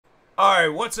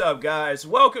Alright, what's up guys?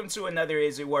 Welcome to another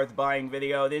Is It Worth Buying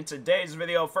video. In today's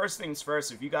video, first things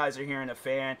first, if you guys are hearing a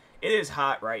fan, it is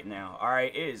hot right now,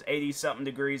 alright? It is 80 something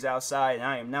degrees outside and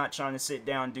I am not trying to sit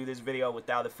down and do this video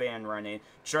without a fan running.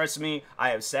 Trust me, I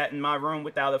have sat in my room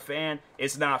without a fan.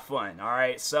 It's not fun,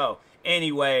 alright? So,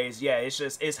 anyways, yeah,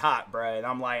 it's hot, bruh. And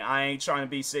I'm like, I ain't trying to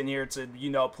be sitting here to,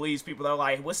 please people that are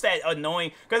like, what's that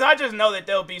annoying? Because I just know that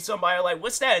there'll be somebody like,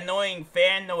 what's that annoying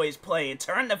fan noise playing?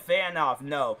 Turn the fan off.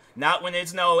 No, not when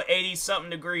it's 80 something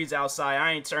degrees outside.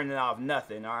 I ain't turning off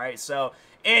nothing, alright? So,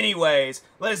 anyways,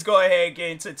 let's go ahead and get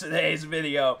into today's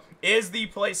video. Is the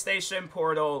PlayStation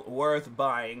Portal worth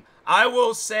buying? I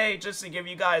will say, just to give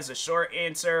you guys a short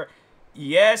answer,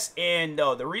 yes and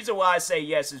no. The reason why I say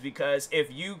yes is because if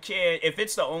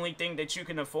it's the only thing that you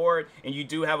can afford and you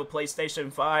do have a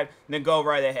PlayStation 5, then go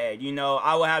right ahead.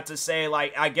 I would have to say,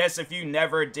 like, I guess if you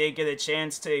never did get a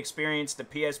chance to experience the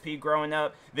PSP growing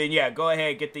up, then yeah, go ahead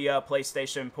and get the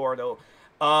PlayStation Portal.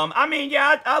 I mean,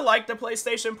 yeah, I like the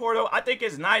PlayStation Portal. I think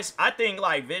it's nice. I think,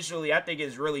 like, visually, I think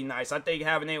it's really nice. I think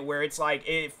having it where it's, like,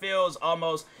 it feels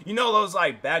almost, those,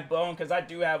 like, backbone, because I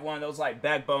do have one of those, like,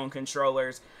 backbone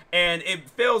controllers, and it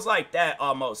feels like that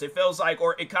almost. It feels like,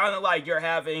 or it kind of like you're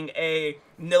having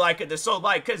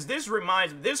because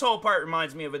this whole part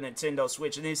reminds me of a Nintendo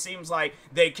Switch, and it seems like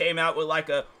they came out with, like,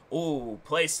 ooh,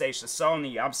 PlayStation,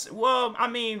 Sony. Well, I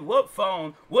mean, what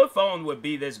phone would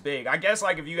be this big? I guess,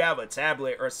 like, if you have a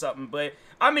tablet or something, but,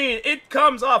 I mean, it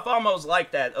comes off almost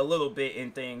like that a little bit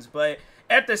in things, but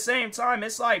at the same time,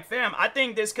 it's like, fam, I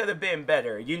think this could have been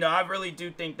better. I really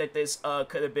do think that this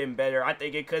could have been better. I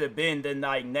think it could have been the,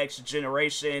 like, next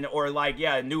generation or, like,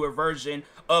 yeah, a newer version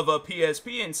of a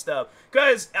PSP and stuff.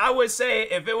 Because I would say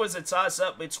if it was a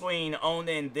toss-up between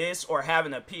owning this or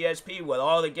having a PSP with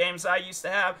all the games I used to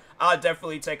have, I'll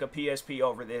definitely take a PSP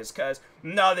over this. Because,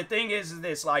 no, the thing is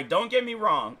this, like, don't get me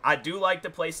wrong. I do like the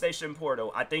PlayStation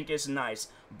Portal. I think it's nice.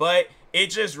 But it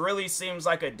just really seems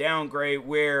like a downgrade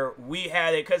where we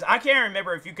had it. Because I can't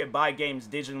remember if you could buy games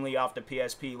digitally off the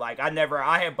PSP. Like, I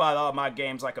had bought all my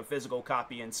games like a physical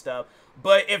copy and stuff.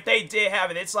 But if they did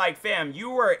have it, it's like, fam, you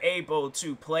were able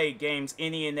to play games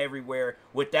any and everywhere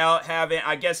without having,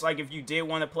 I guess, like, if you did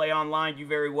want to play online, you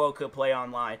very well could play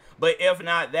online. But if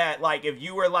not that, like, if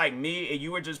you were like me and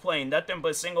you were just playing nothing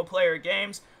but single-player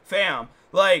games, fam,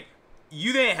 like,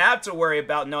 you didn't have to worry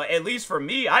about, no, at least for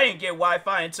me, I didn't get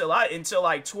Wi-Fi until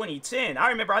like 2010. I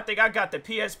remember, I think I got the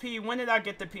PSP. When did I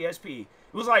get the PSP? It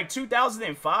was like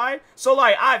 2005. So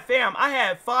like, I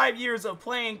had 5 years of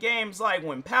playing games. Like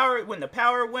when the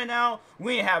power went out,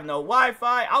 we didn't have no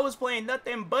Wi-Fi. I was playing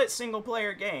nothing but single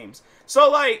player games.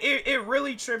 So like, it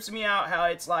really trips me out how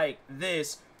it's like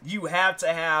this. You have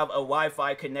to have a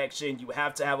Wi-Fi connection. You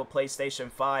have to have a PlayStation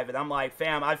 5. And I'm like,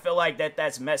 fam, I feel like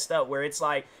that's messed up. Where it's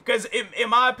like, because in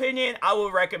my opinion, I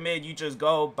would recommend you just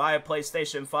go buy a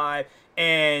PlayStation 5.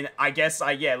 And I guess,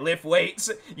 like, yeah, lift weights,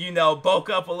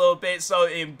 bulk up a little bit. So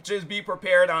just be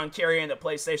prepared on carrying the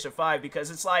PlayStation 5.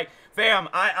 Because it's like, fam,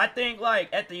 I think, like,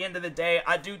 at the end of the day,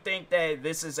 I do think that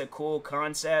this is a cool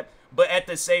concept. But at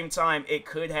the same time, it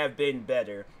could have been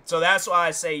better. So that's why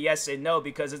I say yes and no,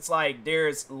 because it's like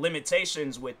there's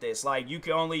limitations with this. Like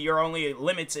you're only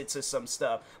limited to some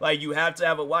stuff. Like you have to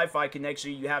have a Wi-Fi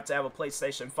connection, you have to have a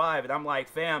PlayStation 5. And I'm like,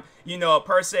 fam, a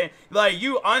person like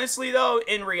you, honestly though,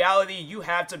 in reality, you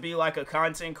have to be like a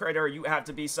content creator, you have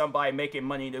to be somebody making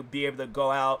money to be able to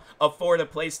go out, afford a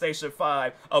PlayStation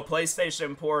 5, a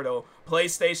PlayStation Portal,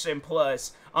 PlayStation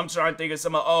Plus. I'm trying to think of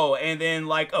some, and then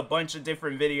like a bunch of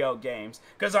different video games.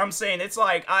 Because I'm saying, it's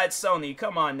like, it's Sony,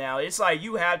 come on now. It's like,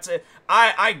 you have to,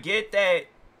 I get that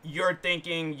you're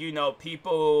thinking,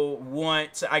 people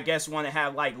want to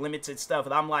have like limited stuff.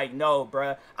 And I'm like, no,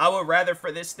 bruh. I would rather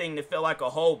for this thing to feel like a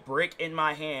whole brick in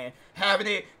my hand. Having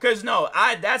it, because no,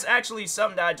 that's actually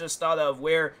something that I just thought of,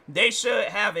 where they should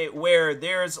have it where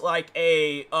there's like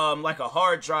a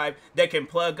hard drive that can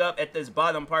plug up at this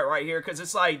bottom part right here, because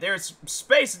it's like there's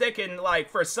space that can, like,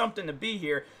 for something to be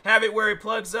here, have it where it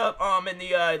plugs up in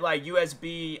the like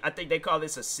USB, I think they call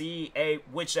this a C, A,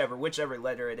 whichever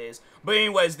letter it is. But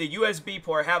anyways, the USB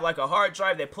port, have like a hard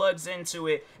drive that plugs into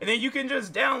it, and then you can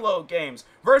just download games,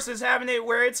 versus having it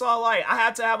where it's all like, I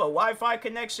have to have a Wi-Fi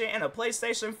connection and a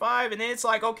PlayStation 5, and then it's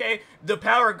like, okay, the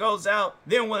power goes out,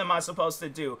 then what am I supposed to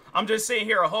do? I'm just sitting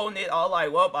here holding it all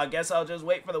like, well, I guess I'll just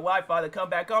wait for the Wi-Fi to come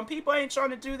back on. People ain't trying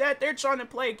to do that. They're trying to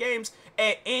play games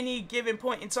at any given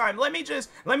point in time. Let me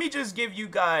just give you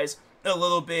guys a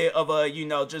little bit of a,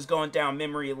 just going down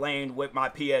memory lane with my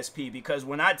PSP, because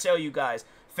when I tell you guys,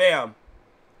 fam,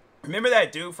 Remember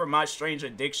that dude from My Strange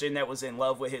Addiction that was in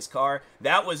love with his car?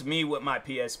 That was me with my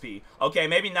PSP. Okay,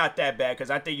 maybe not that bad, because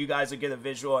I think you guys will get a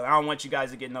visual, and I don't want you guys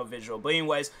to get no visual. But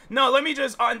anyways, no, let me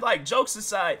just, on like, jokes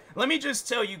aside, let me just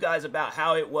tell you guys about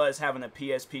how it was having a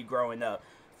PSP growing up.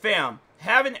 Fam,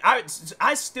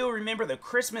 I still remember the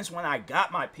Christmas when I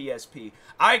got my PSP.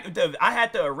 I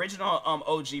had the original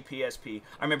OG PSP.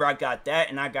 I remember I got that,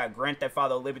 and I got Grand Theft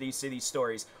Auto Liberty City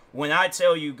Stories. When I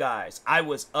tell you guys, I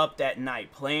was up that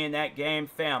night playing that game,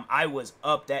 fam. I was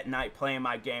up that night playing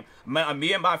my game.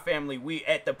 Me and my family, we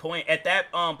at that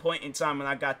point in time when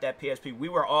I got that PSP, we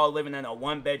were all living in a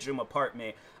 1-bedroom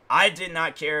apartment. I did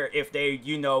not care if they,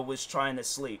 was trying to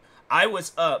sleep. I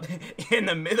was up in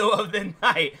the middle of the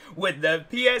night with the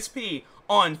PSP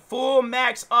on full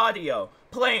max audio,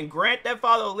 playing Grand Theft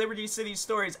Auto Liberty City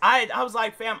Stories. I was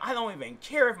like, fam, I don't even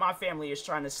care if my family is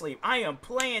trying to sleep. I am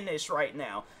playing this right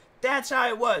now. That's how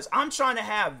it was. I'm trying to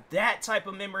have that type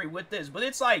of memory with this. But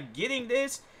it's like getting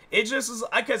this, it just is,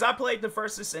 because I played the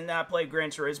first and then I played Gran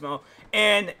Turismo,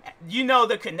 and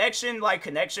the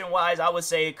connection-wise, I would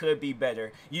say it could be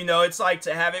better. It's like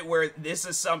to have it where this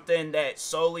is something that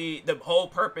solely, the whole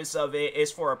purpose of it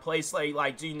is for a place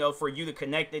like for you to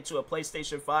connect it to a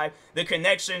PlayStation 5. The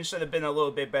connection should have been a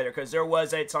little bit better, because there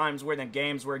was at times where the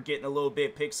games were getting a little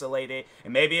bit pixelated,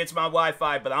 and maybe it's my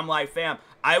Wi-Fi, but I'm like, fam,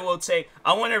 I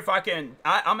wonder if I can,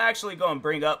 I'm actually going to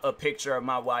bring up a picture of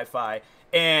my Wi-Fi.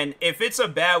 And if it's a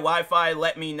bad Wi-Fi,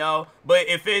 let me know. But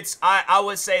if it's, I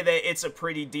would say that it's a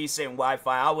pretty decent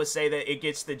Wi-Fi. I would say that it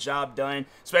gets the job done,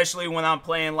 especially when I'm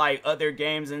playing like other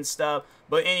games and stuff.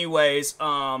 But anyways,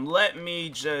 let me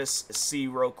just see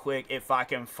real quick if I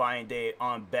can find it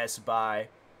on Best Buy.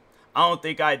 I don't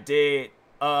think I did.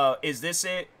 Is this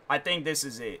it? I think this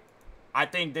is it. I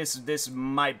think this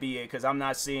might be it, because I'm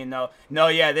not seeing no,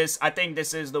 yeah, I think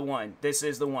this is the one. This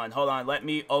is the one. Hold on, let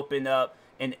me open up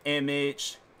an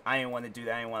image. I didn't want to do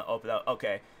that. I didn't want to open up.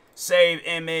 Okay, save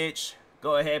image.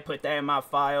 Go ahead, put that in my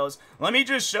files. Let me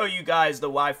just show you guys the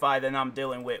Wi-Fi that I'm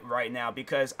dealing with right now,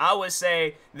 because I would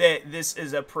say that this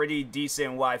is a pretty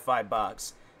decent Wi-Fi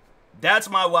box. That's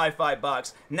my Wi-Fi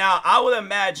box. Now, I would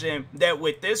imagine that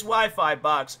with this Wi-Fi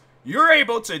box, you're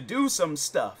able to do some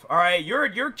stuff, all right?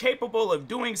 You're capable of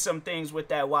doing some things with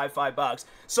that Wi-Fi box.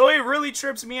 So it really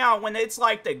trips me out when it's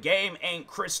like the game ain't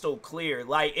crystal clear.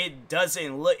 Like, it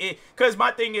doesn't look, because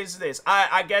my thing is this.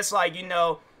 I guess, like,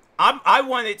 I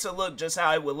want it to look just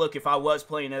how it would look if I was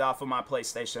playing it off of my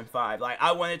PlayStation 5. Like,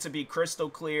 I want it to be crystal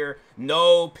clear,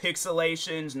 no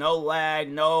pixelations, no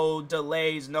lag, no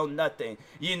delays, no nothing.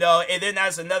 And then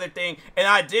that's another thing, and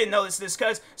I did notice this,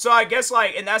 so I guess,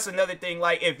 like, and that's another thing,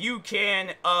 like, if you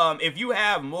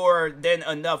have more than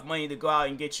enough money to go out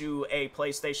and get you a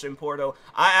PlayStation Portal,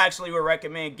 I actually would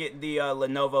recommend getting the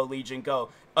Lenovo Legion Go.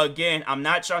 Again, I'm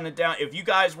not trying to down. If you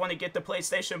guys want to get the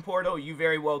PlayStation Portal, you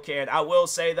very well can. I will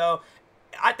say, though,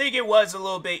 I think it was a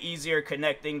little bit easier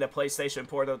connecting the PlayStation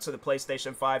Portal to the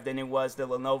PlayStation 5 than it was the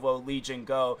Lenovo Legion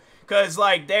Go. Because,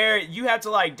 like, you have to,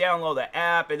 like, download the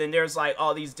app, and then there's, like,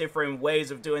 all these different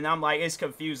ways of doing it. I'm like, it's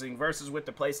confusing. Versus with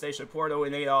the PlayStation Portal,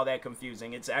 it ain't all that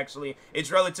confusing. It's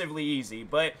relatively easy.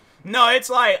 But, no, it's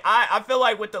like, I feel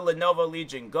like with the Lenovo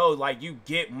Legion Go, like, you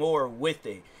get more with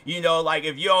it. Like,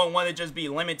 if you don't want to just be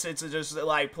limited to just,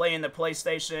 like, playing the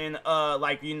PlayStation,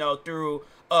 through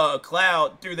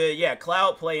cloud, through the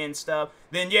cloud play and stuff,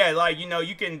 then yeah, like,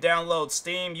 you can download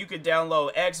Steam, you could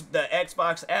download the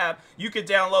Xbox app, you could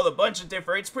download a bunch of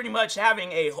different, it's pretty much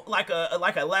having a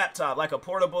laptop, like a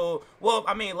portable, well,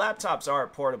 I mean, laptops are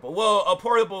portable, well, a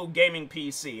portable gaming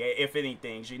PC, if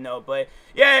anything, but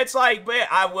yeah, it's like, but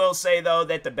I will say, though,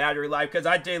 that the battery life, because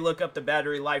I did look up the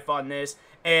battery life on this,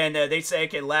 and they say it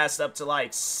can last up to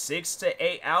like 6 to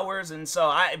 8 hours, and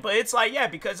so but it's like, yeah,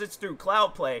 because it's through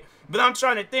cloud play. But I'm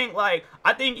trying to think, like,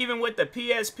 I think even with the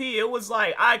PSP, it was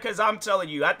like, because I'm telling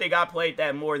you, I think I played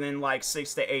that more than like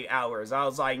 6 to 8 hours. I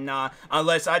was like, nah,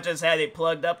 unless I just had it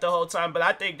plugged up the whole time. But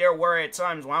I think there were at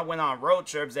times when I went on road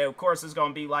trips that, of course, it's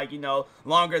gonna be like,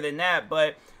 longer than that.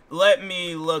 But let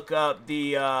me look up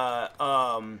the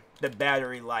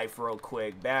battery life real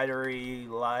quick. Battery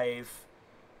life.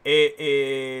 It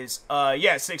is,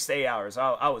 6 to 8 hours.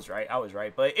 I was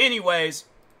right. But anyways,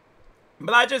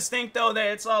 but I just think, though,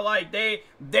 that it's all like, they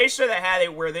should have had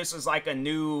it where this is like a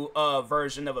new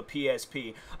version of a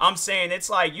PSP. I'm saying, it's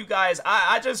like, you guys,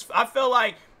 I feel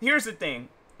like, here's the thing.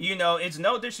 It's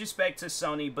no disrespect to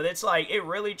Sony, but it's like, it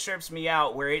really trips me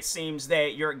out where it seems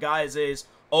that your guys'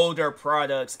 older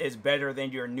products is better than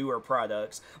your newer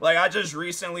products. Like, I just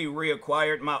recently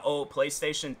reacquired my old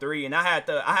PlayStation 3, and I have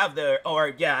the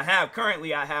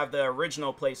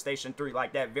original PlayStation 3,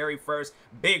 like that very first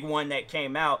big one that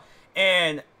came out.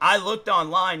 And I looked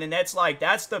online, and that's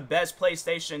the best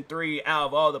PlayStation 3 out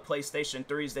of all the PlayStation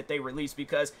 3s that they released,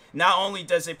 because not only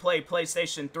does it play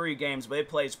PlayStation 3 games, but it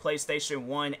plays PlayStation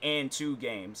 1 and 2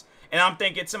 games. And I'm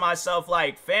thinking to myself,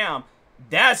 like, fam,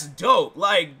 that's dope.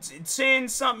 Like, 10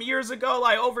 something years ago,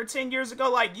 like over 10 years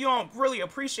ago, like, you don't really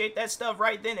appreciate that stuff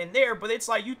right then and there, but it's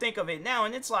like you think of it now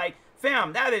and it's like,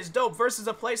 fam, that is dope. Versus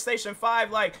a PlayStation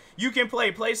 5, like, you can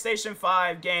play PlayStation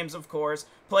 5 games, of course.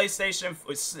 PlayStation,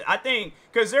 I think,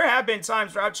 because there have been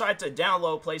times where I've tried to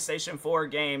download PlayStation 4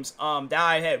 games that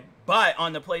I had bought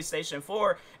on the PlayStation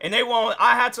 4, and they won't,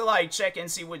 I had to, like, check and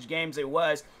see which games it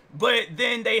was. But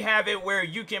then they have it where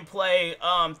you can play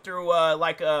through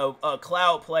like a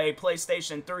cloud play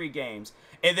PlayStation 3 games.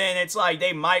 And then it's like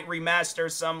they might remaster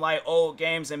some like old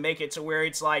games and make it to where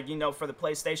it's like, you know, for the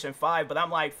PlayStation 5. But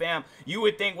I'm like, fam, you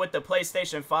would think with the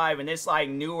PlayStation 5 and it's like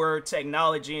newer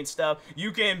technology and stuff,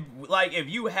 you can, like, if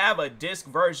you have a disc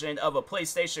version of a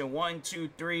PlayStation 1, 2,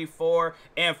 3, 4,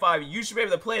 and 5, you should be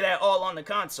able to play that all on the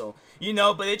console. You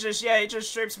know, but it just, yeah, it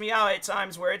just trips me out at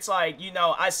times where it's like, you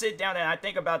know, I sit down and I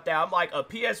think about that. I'm like, a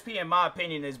PSP, in my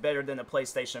opinion, is better than a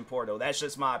PlayStation Portal. That's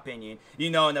just my opinion.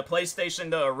 You know, and the PlayStation,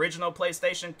 the original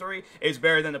PlayStation 3 is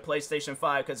better than the PlayStation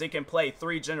 5 because it can play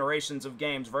 3 generations of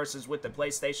games versus with the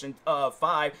PlayStation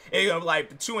 5, it can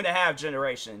like 2.5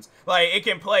 generations. Like, it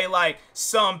can play like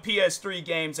some PS3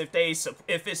 games if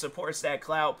it supports that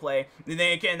cloud play. And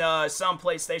then it can some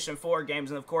PlayStation 4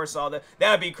 games, and of course all the,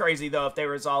 that'd be crazy though if they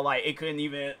was all like, it couldn't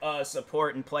even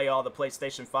support and play all the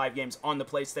PlayStation 5 games on the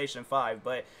PlayStation 5.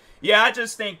 But yeah, I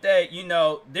just think that, you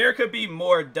know, there could be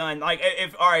more done. Like,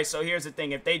 if, alright, so here's the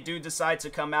thing. If they do decide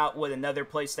to come out with another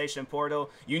PlayStation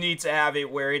Portal, you need to have it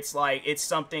where it's like, it's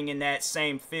something in that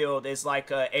same field as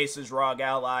like a Asus ROG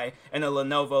Ally and a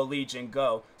Lenovo Legion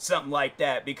Go. Something like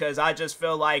that. Because I just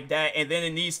feel like that, and then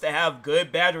it needs to have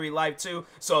good battery life too.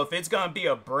 So if it's gonna be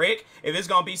a brick, if it's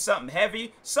gonna be something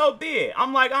heavy, so be it.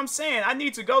 I'm saying, I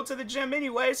need to go to the gym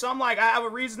anyway, so I'm like, I have a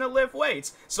reason to lift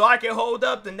weights. So I can hold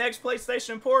up the next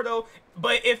PlayStation Portal.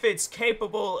 But if it's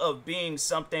capable of being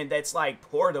something that's like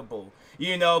portable,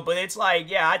 you know, but it's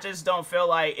like, yeah, I just don't feel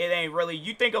like it ain't really,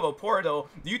 you think of a Portal,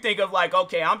 you think of like,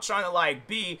 okay, I'm trying to like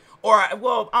be, or,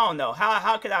 well, I don't know,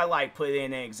 how could I like put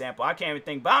in an example? I can't even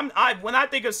think, but when I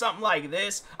think of something like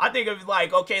this, I think of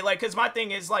like, okay, like, because my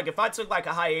thing is like, if I took like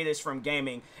a hiatus from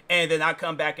gaming, and then I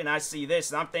come back and I see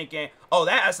this, and I'm thinking, oh,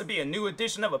 that has to be a new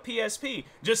edition of a PSP,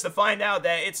 just to find out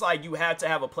that it's like, you have to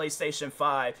have a PlayStation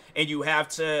 5, and you have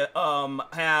to,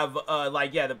 have,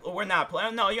 like, yeah, we're not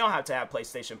playing, no, you don't have to have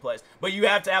PlayStation Plus, but you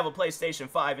have to have a PlayStation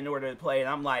 5 in order to play, and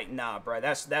I'm like, nah, bro,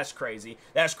 that's crazy,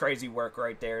 that's crazy work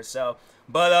right there. So,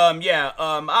 but, yeah,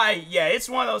 yeah, it's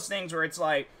one of those things where it's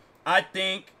like, I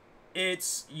think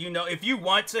it's, you know, if you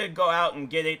want to go out and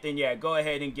get it, then yeah, go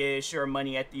ahead and get it. It's your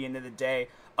money at the end of the day.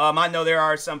 I know there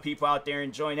are some people out there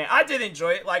enjoying it. I did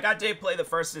enjoy it. Like, I did play the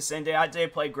first Descendant. I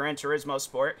did play Gran Turismo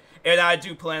Sport. And I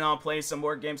do plan on playing some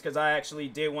more games because I actually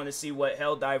did want to see what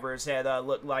Helldivers had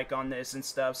looked like on this and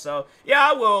stuff. So, yeah,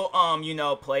 I will, you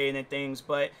know, play it and things.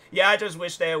 But, yeah, I just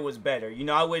wish that it was better. You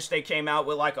know, I wish they came out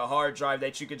with, like, a hard drive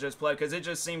that you could just plug. Because it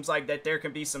just seems like that there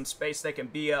can be some space that can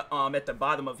be at the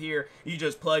bottom of here. You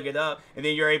just plug it up, and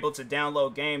then you're able to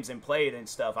download games and play it and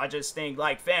stuff. I just think,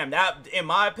 like, fam, that, in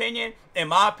my opinion,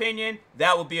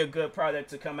 that would be a good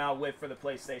product to come out with for the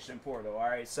PlayStation Portal.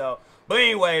 Alright, so, but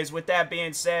anyways, with that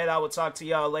being said, I will talk to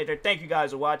y'all later. Thank you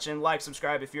guys for watching. Like,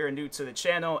 subscribe if you're new to the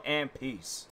channel, and peace.